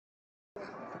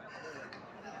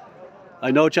I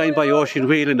know joined by Oisin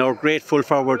Whelan, our great full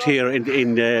forward here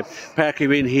in Parky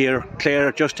win here.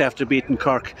 Clare just after beating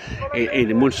Cork in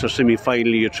the Munster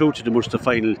semi-final. You're through to the Munster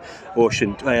final,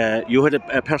 Oisin. You had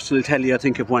a personal tally, I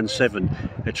think, of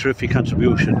 1-7. A terrific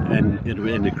contribution and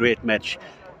in a great match.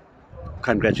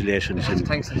 Congratulations.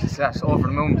 Thanks, it's over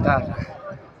the moon with that.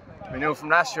 We knew from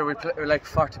last year we were like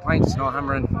 40 points,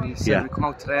 hammering. We said we'd come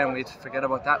out today and we'd forget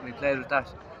about that, and we played with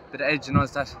that bit of edge in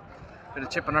us, that bit of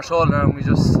chip on our shoulder, and we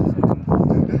just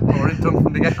were into them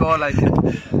from the get-go. Like,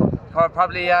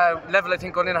 probably level, I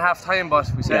think, going in at half time,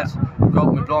 but we said we'd go out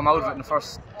and we'd blow them out of it in the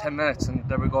first 10 minutes, and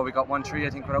there we go, we got 1-3, I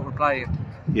think, without reply.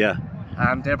 Yeah.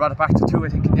 They brought it back to 2, I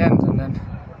think, in the end, and then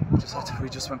we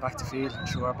just went back to field and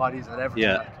threw our bodies at everything.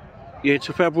 Yeah. Yeah, it's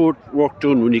a fair work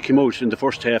done when you came out in the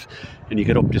first half and you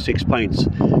get up to 6 points,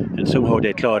 and somehow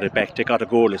they clawed it back. They got a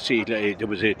goal. There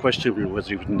was a question whether it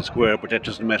was in the square, but that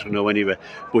doesn't matter now anyway.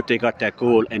 But they got that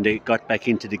goal and they got back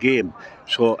into the game.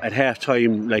 So at half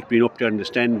time, like being up there in the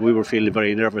stand, we were feeling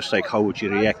very nervous, like how would you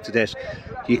react to that?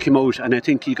 He came out and I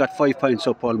think he got 5 points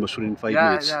up almost within 5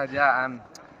 minutes. Yeah.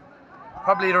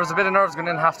 Probably there was a bit of nerves going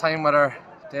in half time whether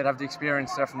they'd have the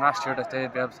experience there from last year that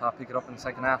they'd be able to pick it up in the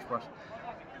second half, but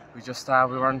we just we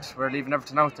were leaving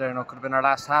everything out there. Could have been our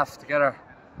last half together,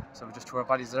 so we just threw our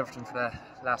bodies at everything for the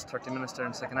last 30 minutes there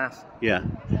in the second half. Yeah.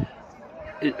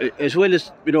 As well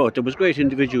as, there was great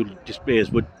individual displays,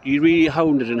 but you really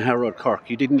hounded and harrowed Cork.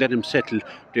 You didn't let them settle.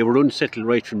 They were unsettled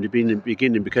right from the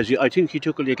beginning, because I think you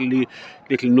took a little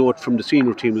note from the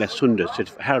senior team last Sunday. Said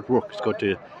hard work is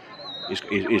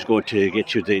going to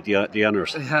get you the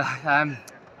honours.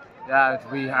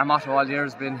 Our motto all year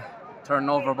has been turning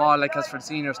over ball, like as for the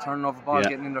seniors, turning over ball,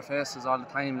 getting in their faces all the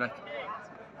time, like.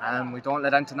 We don't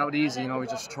let anything out easy, we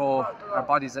just throw our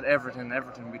bodies at everything.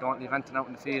 We don't leave anything out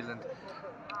in the field, and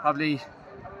probably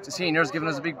the seniors giving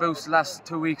us a big boost the last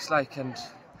 2 weeks, like, and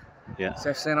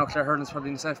safe saying now Clare hurling's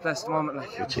probably in a safe place at the moment, like.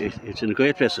 It's in a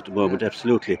great place at the moment,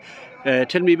 absolutely.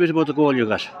 Tell me a bit about the goal you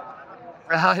got.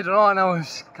 I don't know, now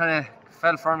it kind of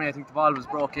fell for me. I think the ball was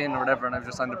broke in or whatever, and I was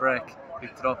just on the break,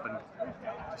 picked it up and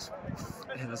just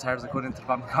hit as hard as I could into the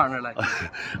bottom corner, like.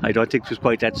 I don't think it was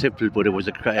quite that simple, but it was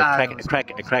a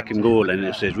cracking goal, and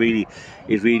it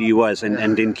really was. And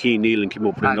then Keane Nealon came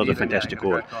up with another fantastic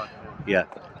goal. Yeah,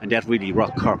 and that really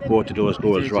rocked Cork. Both of those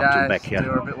goals rocked them back. Yeah, they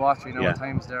were a bit watery at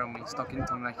times there, and we stuck into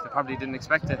them. Like, they probably didn't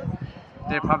expect it.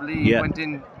 They probably went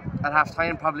in at half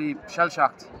time, probably shell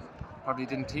shocked. Probably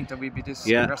didn't think that we'd be this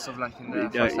aggressive, like, in the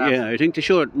first half. Yeah, I think they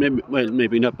showed,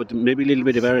 maybe not, but maybe a little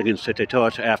bit of arrogance that they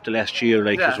thought after last year,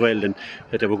 as well, and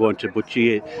that they were going to. But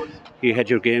you had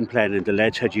your game plan, and the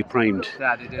lads had you primed.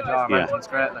 Yeah, they did. Everything's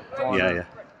great. Like,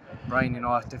 Brian,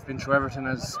 they've been through everything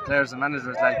as players and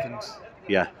managers, like, and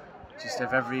just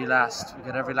have we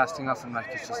get every last thing off them, like,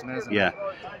 it's just amazing. Yeah.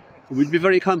 We'd be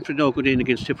very confident now going in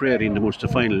against Tipperary in the Munster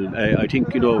final. I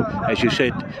think, as you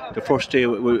said, the first day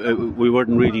we weren't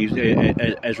really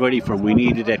as ready for them. We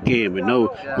needed that game, and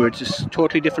now we're just a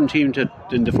totally different team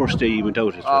than the first day you went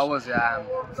out. It was,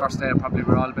 first day probably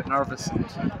we were all a bit nervous and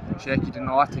shaky, didn't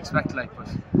know what to expect, like, but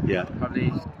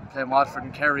probably playing Waterford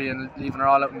and Kerry and leaving her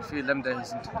all out in the field them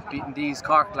days and beating these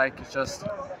Cork, like, it's just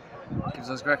gives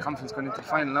us great confidence going into the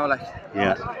final now, like.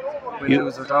 We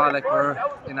lose or draw, like, we're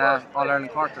in a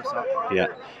All-Ireland quarter, so. Yeah.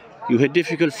 You had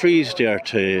difficult frees there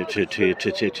to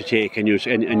take, and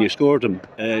you scored them.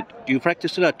 Do you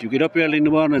practice a lot? Do you get up early in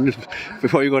the morning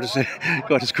before you go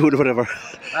to school or whatever?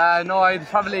 No, I'd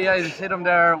hit them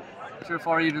there 3 or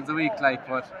 4 evenings a week, like,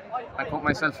 but I put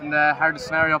myself in the hardest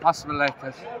scenario possible, like,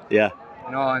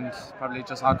 and probably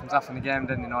just all comes off in the game,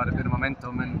 then, a bit of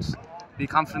momentum and be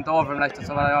confident over them, like, that's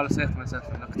what I always say to myself,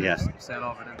 and look, just sail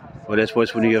over them. Well, I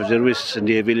suppose when you have the wrists and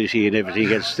the ability and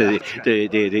everything else,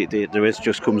 the rest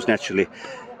just comes naturally.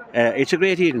 It's a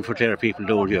great evening for Clare people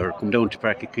down here. Come down to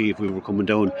Parky Keeve, we were coming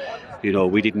down,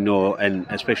 we didn't know, and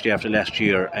especially after last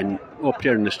year, and up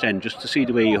there in the stand, just to see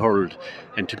the way you hurled,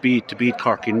 and to beat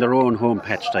Cork in their own home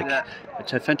patch,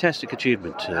 it's a fantastic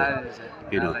achievement.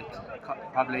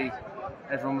 Probably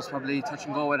everyone was probably touch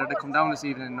and go whether they come down this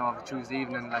evening or Tuesday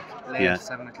evening, like late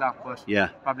 7 o'clock, but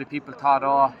probably people thought,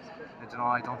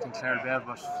 I don't think Clare will be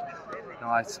able,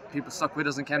 but people stuck with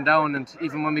us and came down, and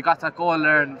even when we got that goal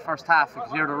there in the first half, you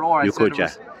could hear the roar. It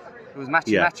was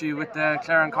matchy with the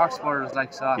Clare and Cork supporters,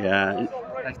 like, so. Yeah.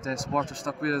 Like, the supporters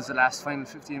stuck with us the last final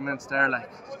 15 minutes there, like,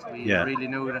 we really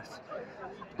knew that.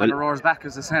 The roars back,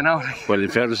 as they say now. Like. Well, in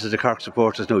fairness to the Cork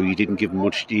supporters, no, you didn't leave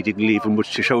them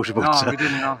much to shout about. No, we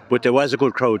didn't know. But there was a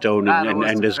good crowd down,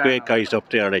 and there's great guys up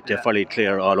there, like they followed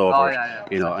Clare all over,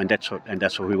 and that's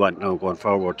what we want now going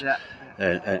forward.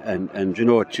 And you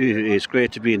know, it's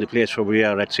great to be in the place where we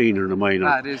are at senior and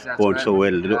minor, going so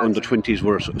well. The under 20s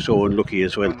were so unlucky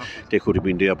as well. They could have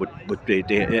been there, but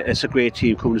it's a great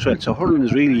team coming as well. So hurling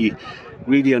is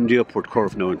really on the upward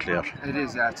curve now in Clare. It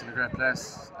is, yeah. It's in a great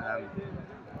place.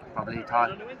 Probably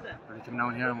thought when we came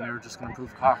down here and we were just going to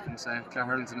improve Cork and say Clare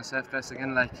hurling's in a safe place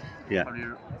again. Like, probably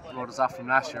wrote us off from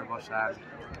last year, but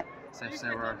safe to say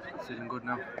we're feeling good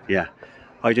now. Yeah.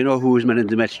 I don't know who was man in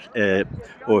the match,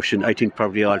 Oisin. I think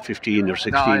probably all 15 or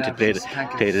 16 to play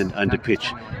on the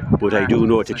pitch. But I do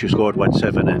know that you scored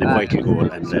 1-7 and a vital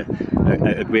goal and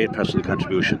a great personal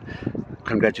contribution.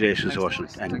 Congratulations, Oisin,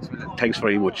 and thanks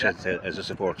very much as a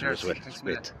supporter as well.